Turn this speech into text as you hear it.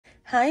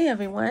Hi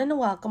everyone,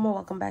 welcome or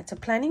welcome back to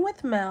Planning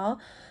with Mel.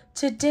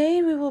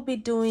 Today we will be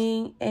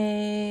doing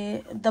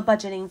the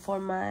budgeting for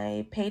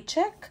my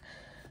paycheck.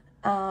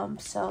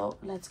 So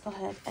let's go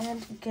ahead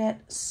and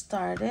get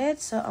started.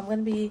 So I'm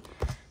gonna be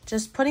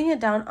just putting it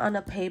down on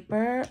a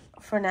paper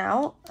for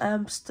now.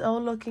 I'm still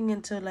looking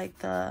into like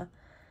the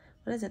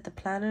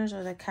planners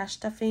or the cash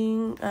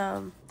stuffing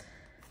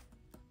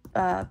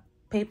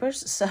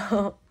papers.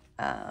 So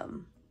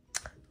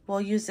we'll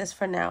use this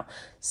for now.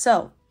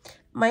 So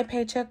my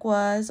paycheck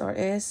was or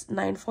is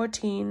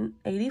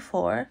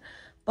 $914.84,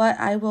 but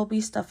I will be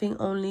stuffing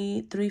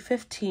only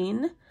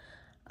 $315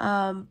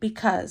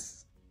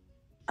 because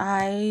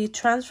I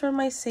transfer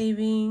my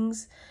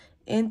savings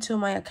into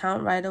my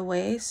account right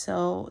away,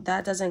 so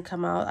that doesn't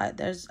come out.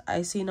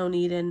 I see no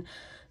need in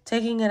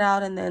taking it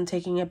out and then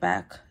taking it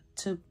back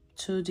to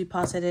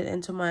deposit it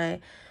into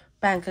my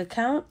bank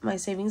account, my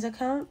savings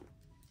account.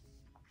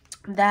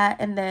 That,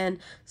 and then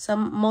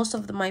most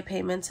of my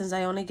payments, since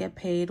I only get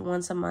paid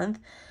once a month,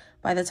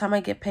 by the time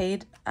I get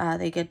paid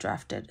they get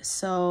drafted,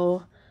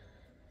 so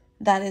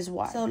that is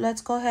why. So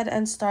let's go ahead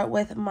and start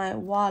with my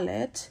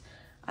wallet.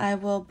 I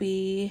will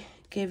be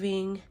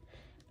giving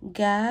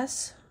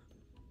gas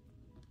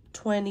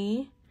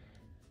 $20,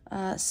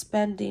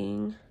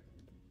 spending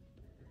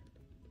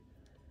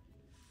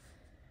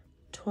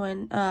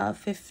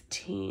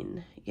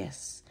 $15,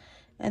 yes,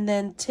 and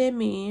then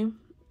Timmy,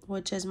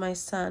 which is my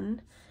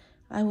son,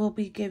 I will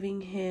be giving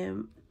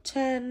him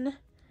 $10,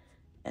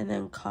 and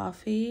then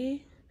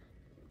coffee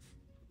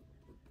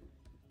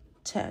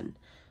 $10.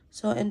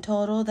 So in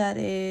total that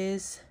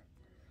is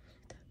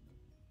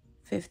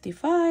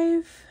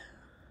 $55,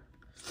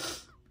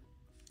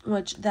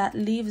 which that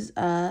leaves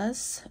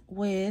us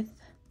with,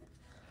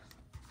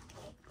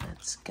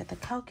 let's get the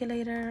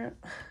calculator.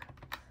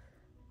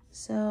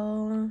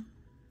 So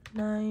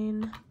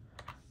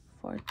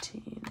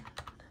 914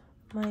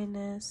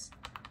 minus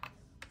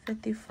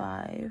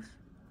 55,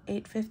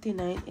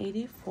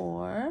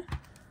 $859.84.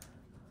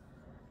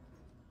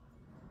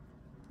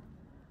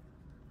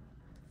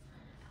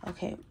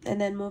 Okay, and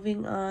then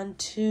moving on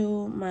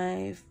to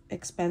my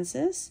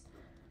expenses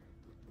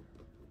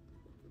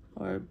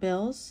or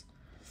bills,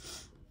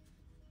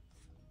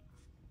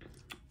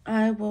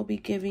 I will be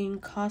giving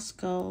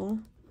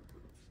Costco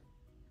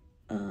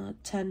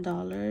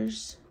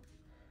 $10,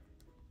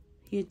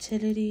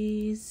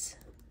 utilities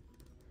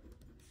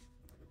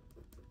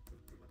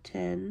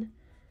 $10,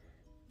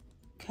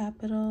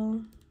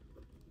 capital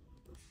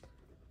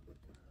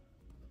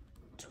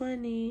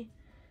 $20,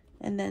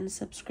 and then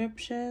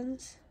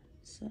subscriptions,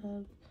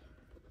 so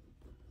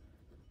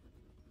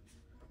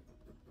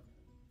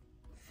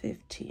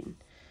 $15.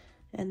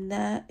 And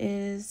that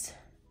is,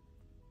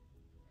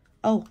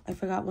 oh, I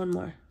forgot one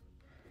more,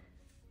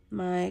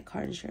 my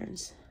car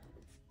insurance,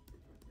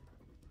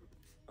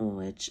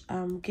 which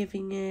I'm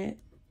giving it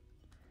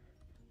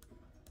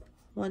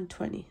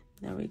 $120.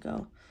 There we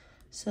go.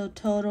 So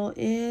total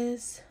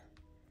is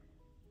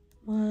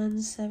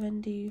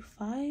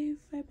 $175,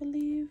 I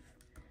believe.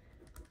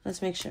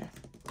 Let's make sure.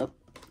 Oh.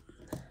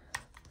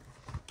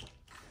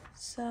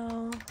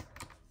 So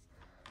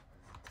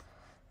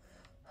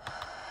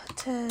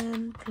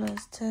 10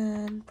 plus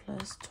 10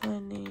 plus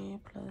 20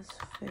 plus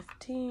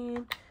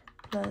 15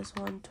 plus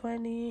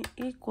 120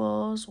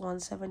 equals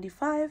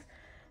 175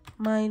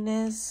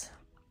 minus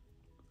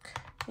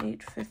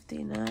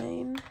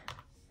 859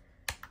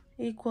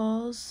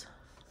 equals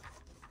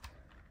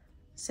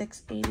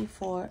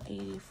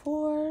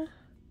 684.84.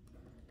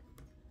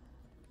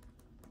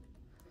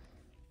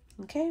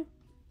 Okay,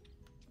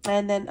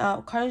 and then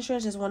car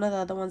insurance is one of the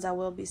other ones that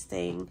will be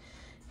staying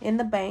in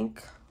the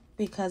bank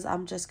because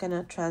I'm just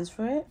gonna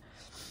transfer it.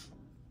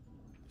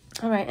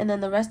 All right, and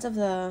then the rest of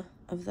the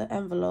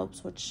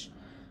envelopes, which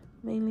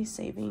mainly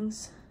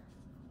savings,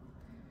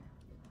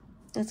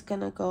 it's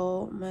gonna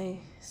go my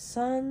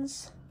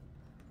son's,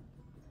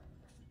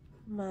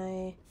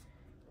 my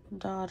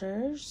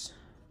daughter's,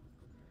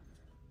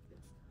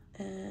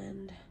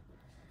 and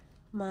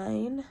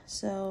mine.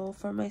 So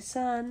for my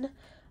son,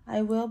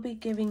 I will be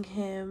giving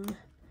him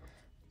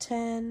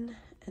 10,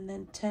 and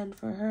then 10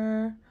 for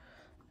her,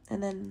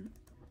 and then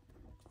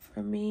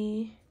for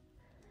me,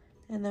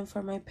 and then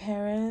for my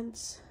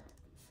parents,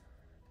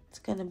 it's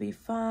gonna be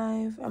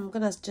 5. I'm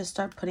gonna just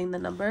start putting the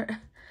number.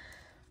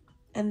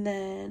 And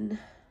then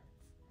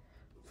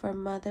for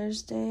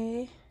Mother's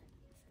Day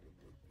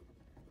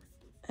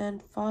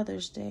and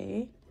Father's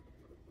Day,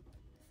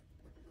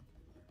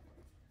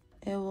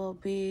 it will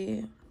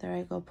be, there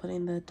I go,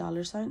 putting the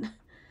 $sign.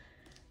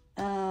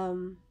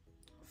 5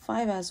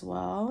 as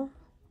well.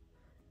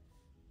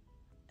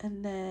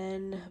 And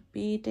then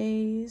B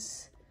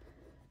days,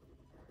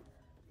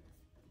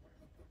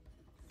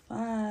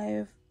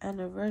 5.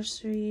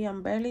 Anniversary,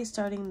 I'm barely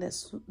starting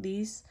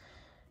these.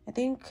 I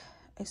think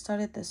I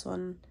started this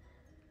one,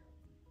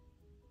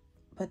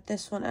 but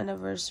this one,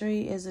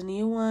 anniversary, is a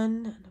new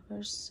one.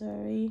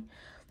 Anniversary,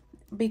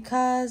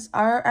 because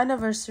our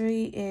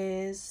anniversary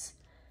is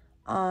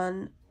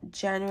on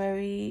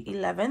January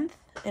 11th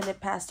and it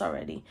passed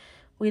already,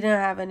 we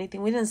didn't have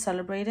anything. We didn't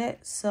celebrate it.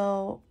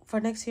 So for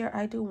next year,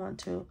 I do want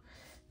to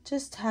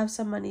just have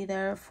some money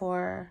there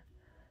for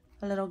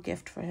a little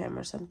gift for him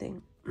or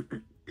something.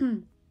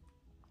 And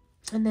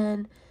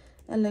then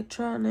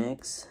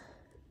electronics,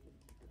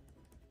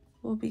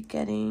 we'll be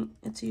getting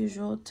its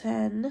usual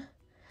 10.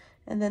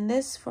 And then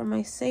this for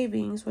my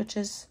savings, which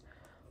is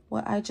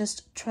what I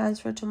just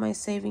transferred to my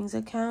savings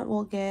account,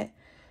 will get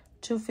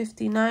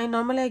 $259.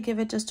 Normally I give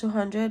it just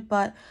 $200,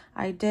 but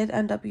I did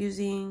end up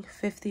using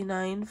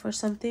 $59 for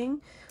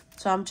something,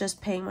 so I'm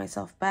just paying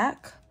myself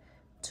back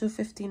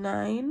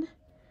 $259.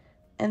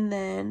 And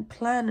then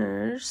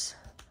planners,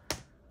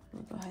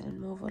 let me go ahead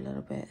and move a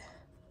little bit.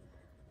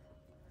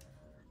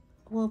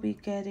 We'll be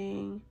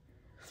getting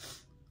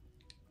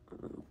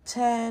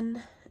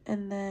 10.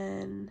 And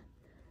then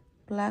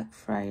Black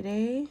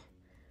Friday,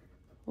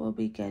 we'll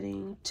be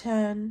getting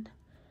 10.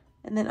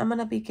 And then I'm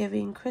gonna be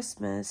giving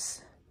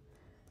Christmas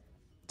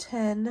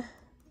 10.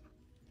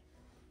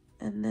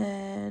 And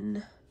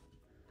then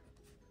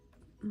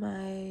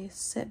my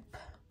SIP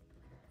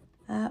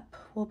app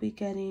will be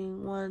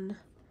getting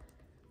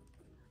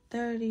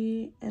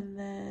 130, and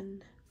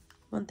then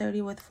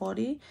 130 with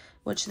 40,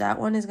 which that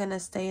one is gonna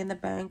stay in the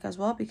bank as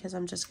well because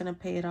I'm just gonna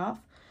pay it off.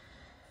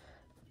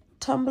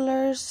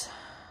 Tumblers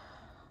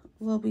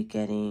will be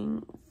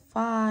getting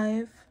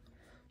 5.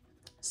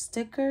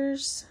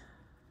 Stickers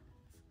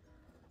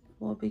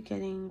will be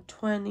getting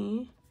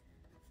 20.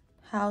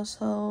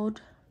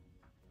 Household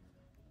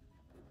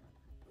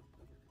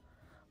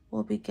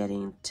will be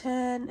getting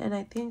 10, and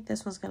I think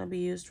this one's gonna be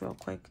used real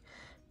quick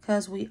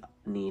because we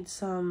need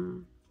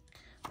some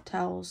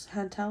towels,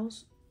 hand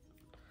towels,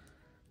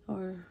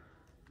 or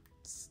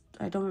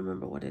I don't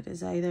remember what it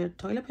is, either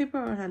toilet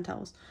paper or hand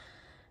towels.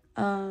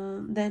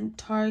 Then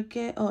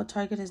Target, oh,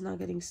 Target is not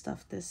getting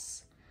stuff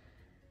this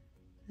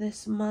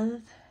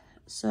month,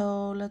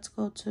 so let's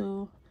go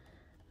to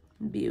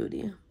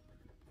beauty.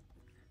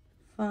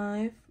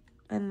 5.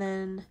 And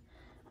then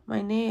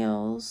my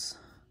nails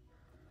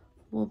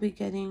will be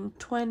getting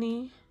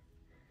 20,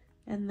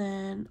 and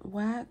then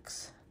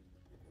wax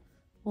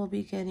will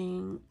be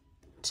getting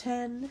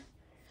 10.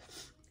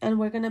 And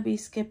we're gonna be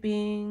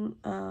skipping,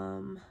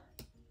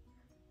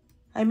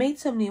 I made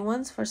some new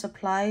ones for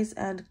supplies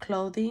and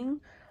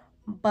clothing,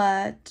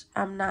 but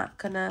I'm not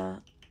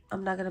gonna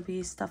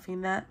be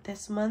stuffing that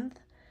this month.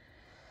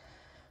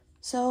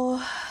 So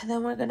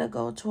then we're gonna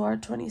go to our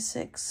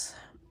 26,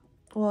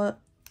 well,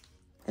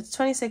 it's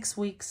 26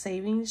 week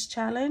savings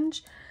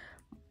challenge,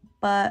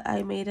 but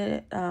I made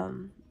it, I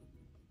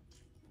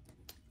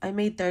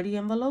made 30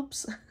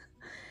 envelopes.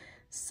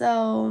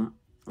 So,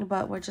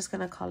 but we're just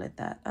gonna call it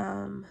that.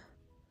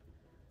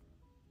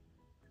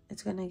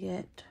 It's gonna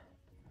get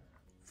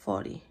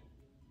 40,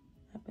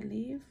 I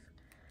believe.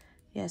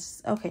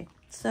 Yes, okay,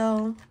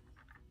 so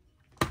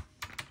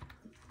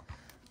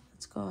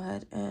let's go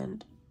ahead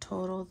and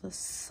total the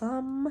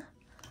sum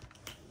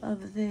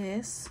of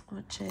this,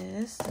 which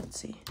is, let's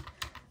see,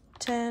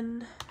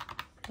 10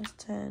 plus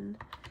 10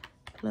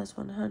 plus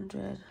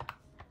 100,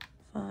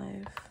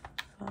 5,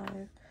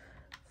 5,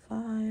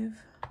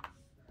 5,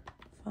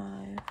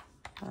 5,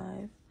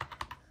 5,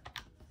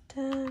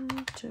 10,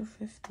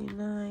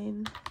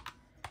 259,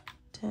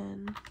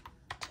 10,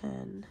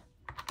 10,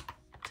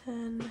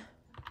 10,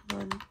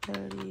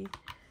 130,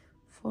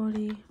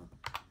 40,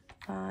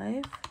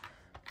 5,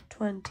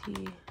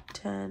 20,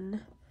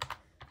 10,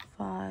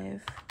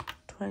 5,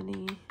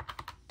 20,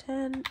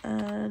 10,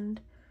 and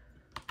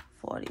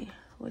 40,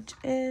 which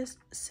is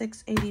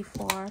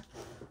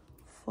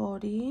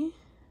 684.40,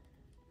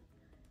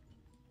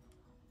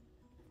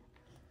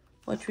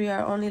 which we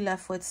are only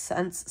left with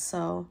cents,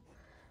 so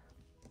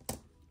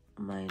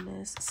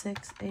minus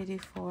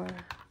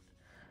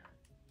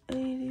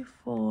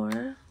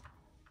 684.84,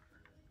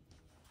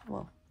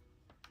 well,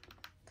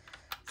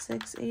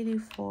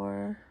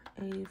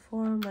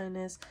 684.84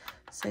 minus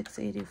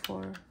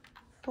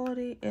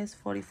 684.40 is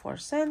 44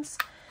 cents.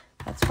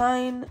 That's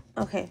fine.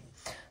 Okay,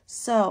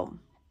 so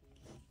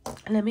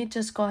let me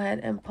just go ahead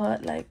and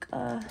put like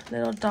a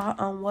little dot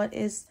on what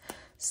is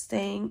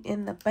staying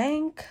in the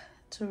bank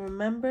to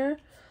remember.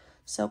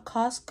 So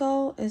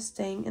Costco is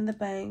staying in the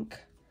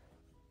bank,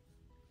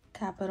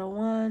 Capital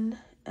One,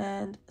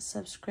 and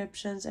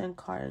subscriptions and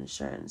car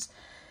insurance.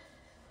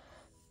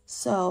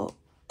 So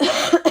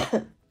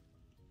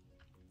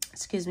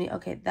excuse me,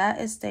 okay,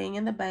 that is staying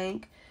in the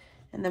bank.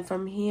 And then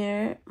from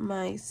here,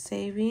 my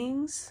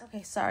savings,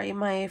 okay, sorry,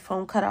 my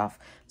phone cut off.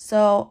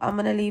 So I'm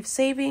gonna leave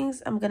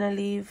savings, I'm gonna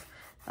leave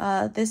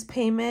this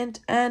payment,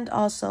 and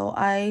also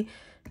I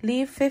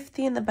leave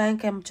 50 in the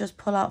bank and just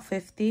pull out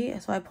 50,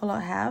 so I pull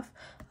out half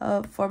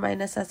for my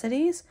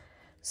necessities.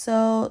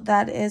 So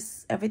that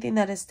is everything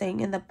that is staying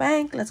in the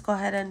bank. Let's go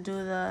ahead and do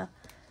the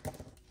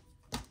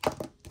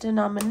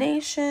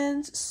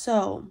denominations.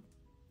 So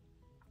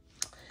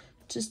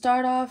to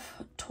start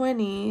off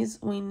 20s,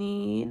 we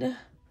need,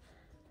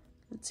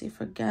 let's see,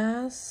 for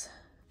gas,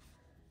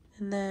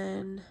 and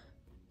then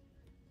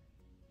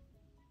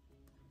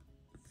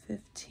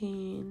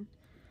 15,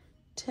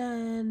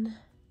 10,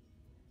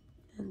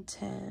 and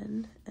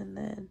 10, and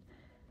then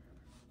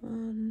 1,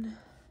 and then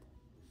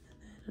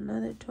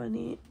another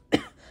 20.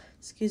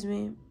 Excuse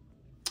me.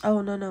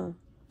 Oh, no,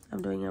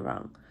 I'm doing it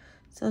wrong.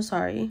 So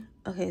sorry.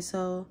 Okay,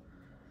 so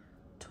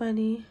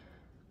 20,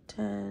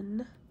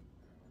 10,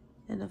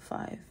 and a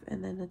 5,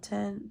 and then a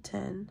 10,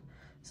 10.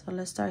 So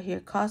let's start here.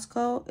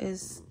 Costco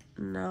is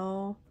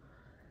no.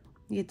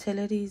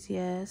 Utilities,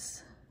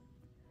 yes.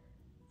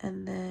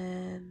 And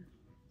then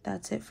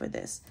that's it for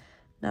this.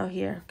 Now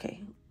here,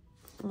 okay.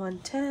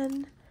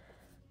 110,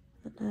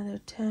 another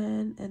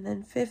 10, and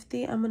then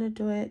 50. I'm gonna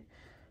do it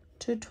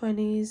 2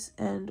 20s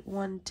and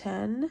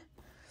 110.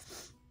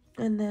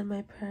 And then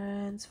my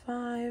parents,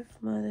 5,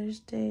 Mother's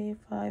Day,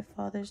 5,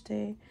 Father's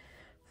Day,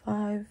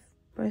 5,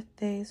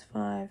 birthdays,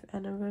 5,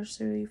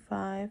 anniversary,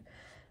 5,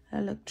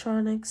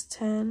 electronics,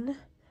 10,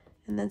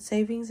 and then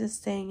savings is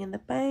staying in the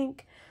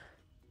bank,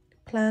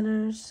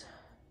 planners,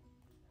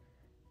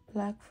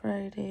 Black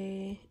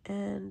Friday,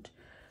 and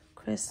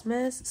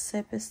Christmas,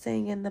 SIP is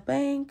staying in the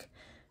bank,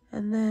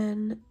 and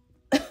then,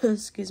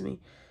 excuse me,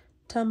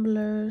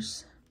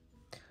 tumblers,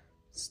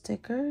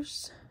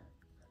 stickers,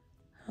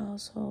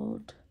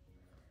 household,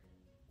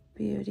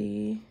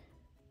 beauty,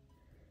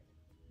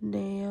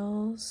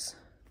 nails,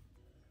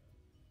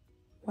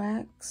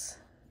 wax,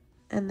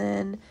 and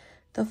then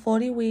the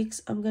 40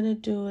 weeks, I'm gonna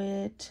do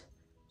it,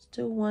 let's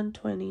do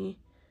 120,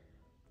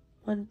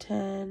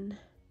 110,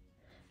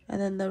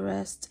 and then the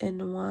rest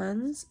in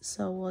ones,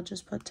 so we'll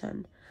just put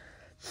 10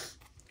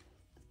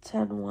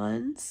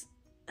 ones,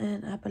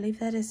 and I believe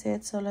that is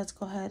it. So let's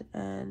go ahead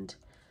and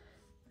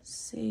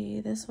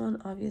see. This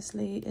one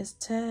obviously is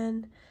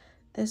 10.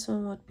 This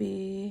one would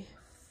be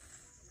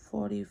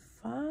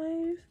 45,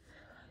 10,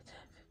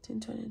 15,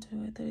 20,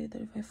 25, 30,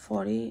 35,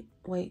 40.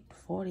 Wait,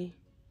 40.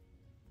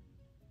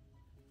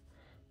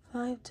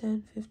 5,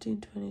 10,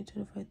 15, 20,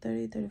 25,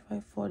 30,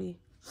 35, 40.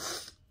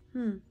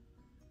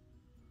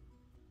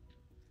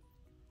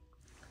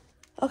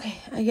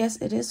 Okay, I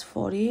guess it is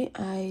 40.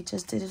 I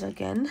just did it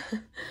again.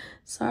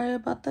 Sorry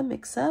about the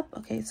mix-up.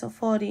 Okay, so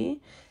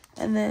 40.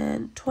 And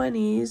then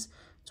 20s.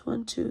 It's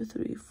 1, 2,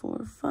 3,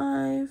 4,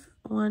 5.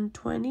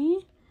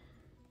 120.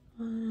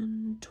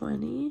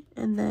 120.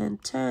 And then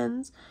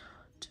 10s.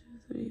 2,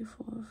 3,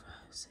 4, 5,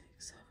 6,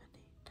 7,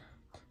 8, 9, 10,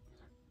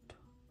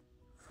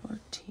 11,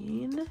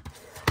 14.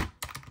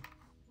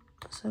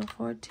 So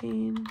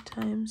 14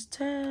 times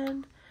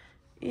 10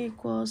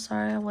 equals,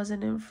 sorry, I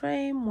wasn't in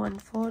frame,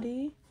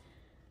 140.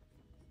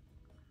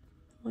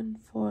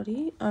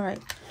 140. All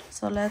right,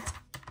 so let's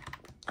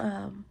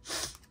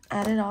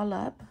add it all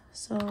up.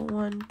 So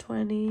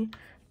 120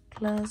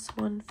 plus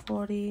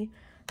 140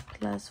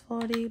 plus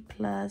 40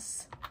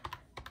 plus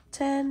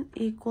 10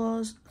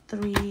 equals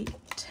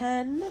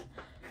 310.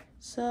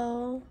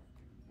 So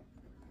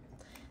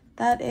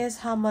that is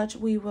how much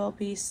we will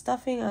be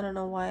stuffing. I don't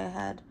know why I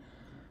had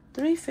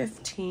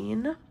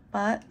 315,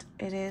 but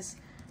it is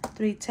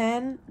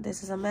 310.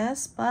 This is a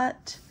mess,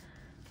 but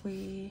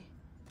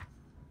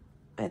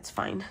it's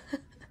fine.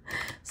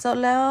 So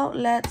now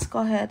let's go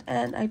ahead,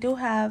 and I do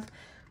have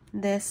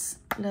this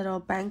little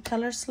bank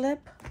teller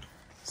slip,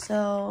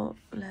 so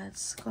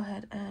let's go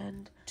ahead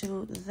and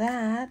do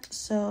that.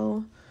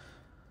 So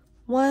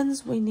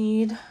ones, we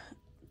need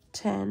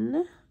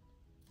 10,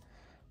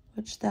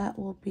 which that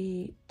will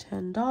be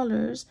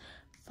 $10.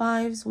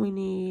 Fives, we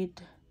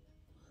need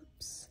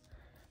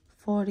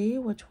 40,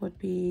 which would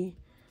be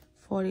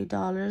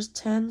 $40.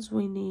 Tens,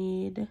 we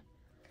need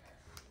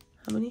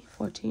how many?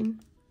 14,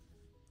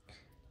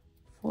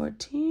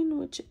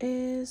 which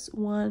is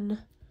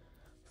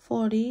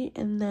 140.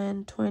 And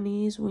then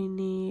 20s, we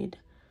need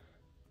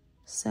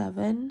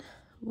 7,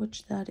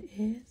 which that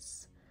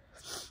is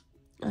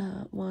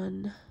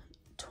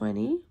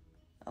 120.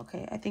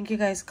 Okay, I think you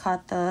guys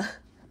caught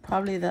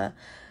probably the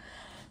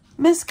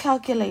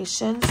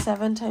miscalculation.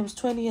 7 times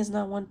 20 is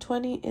not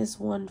 120, is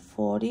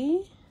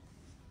 140.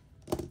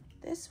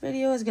 This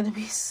video is gonna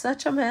be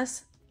such a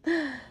mess.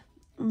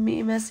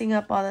 Me messing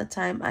up all the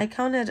time. I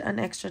counted an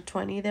extra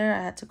 20 there.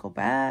 I had to go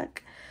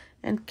back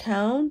and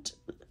count.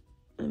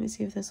 Let me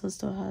see if this one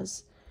still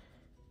has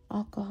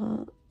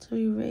alcohol to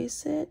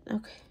erase it.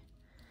 Okay,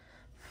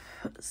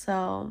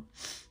 so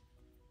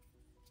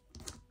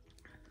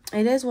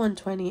it is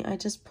 120. I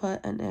just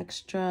put an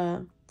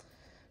extra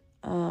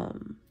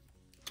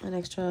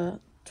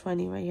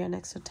 20 right here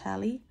next to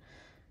tally,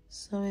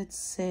 so it's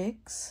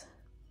 6,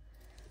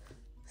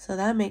 so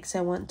that makes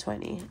it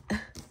 120.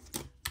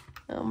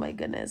 Oh my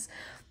goodness,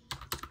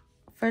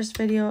 first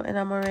video and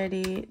I'm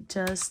already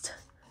just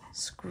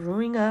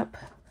screwing up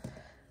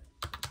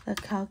the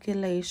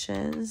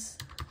calculations.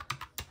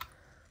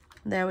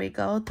 There we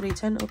go,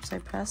 310. Oops, I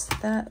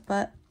pressed that,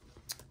 but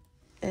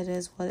it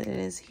is what it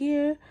is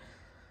here.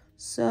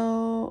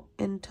 So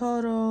in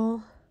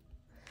total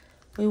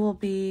we will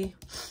be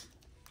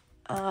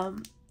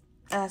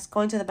as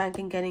going to the bank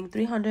and getting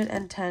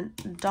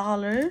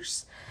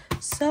 $310.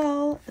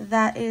 So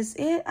that is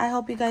it. I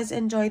hope you guys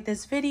enjoyed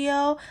this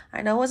video.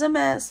 I know it was a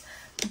mess,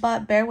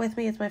 but bear with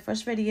me, it's my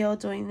first video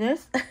doing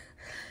this.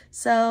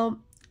 So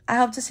I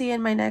hope to see you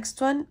in my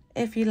next one.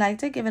 If you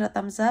liked it, give it a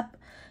thumbs up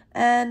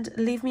and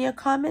leave me a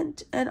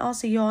comment, and I'll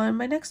see you all in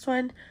my next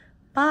one.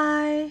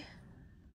 Bye.